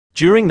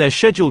During their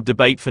scheduled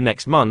debate for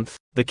next month,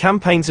 the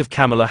campaigns of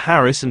Kamala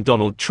Harris and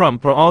Donald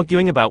Trump are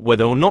arguing about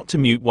whether or not to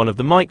mute one of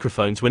the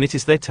microphones when it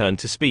is their turn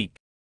to speak.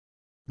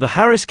 The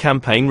Harris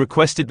campaign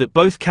requested that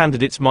both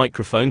candidates'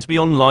 microphones be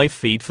on live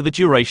feed for the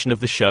duration of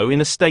the show in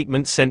a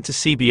statement sent to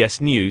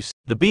CBS News,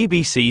 the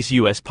BBC's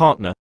US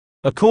partner.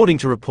 According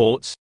to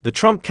reports, the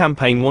Trump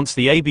campaign wants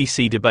the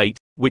ABC debate,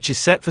 which is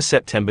set for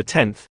September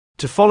 10,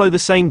 to follow the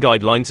same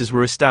guidelines as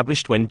were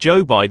established when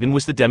Joe Biden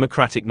was the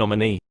Democratic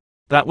nominee.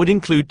 That would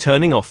include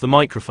turning off the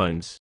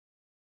microphones.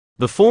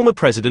 The former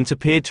president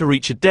appeared to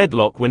reach a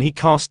deadlock when he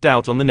cast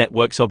doubt on the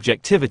network's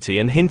objectivity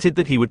and hinted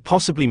that he would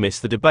possibly miss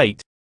the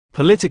debate.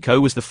 Politico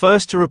was the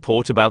first to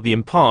report about the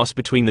impasse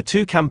between the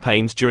two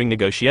campaigns during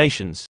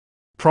negotiations.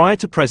 Prior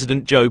to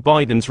President Joe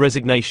Biden's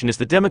resignation as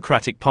the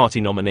Democratic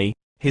Party nominee,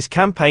 his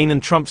campaign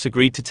and Trump's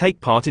agreed to take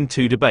part in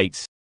two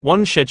debates,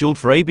 one scheduled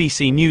for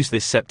ABC News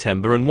this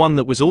September and one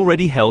that was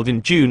already held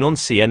in June on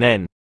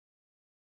CNN.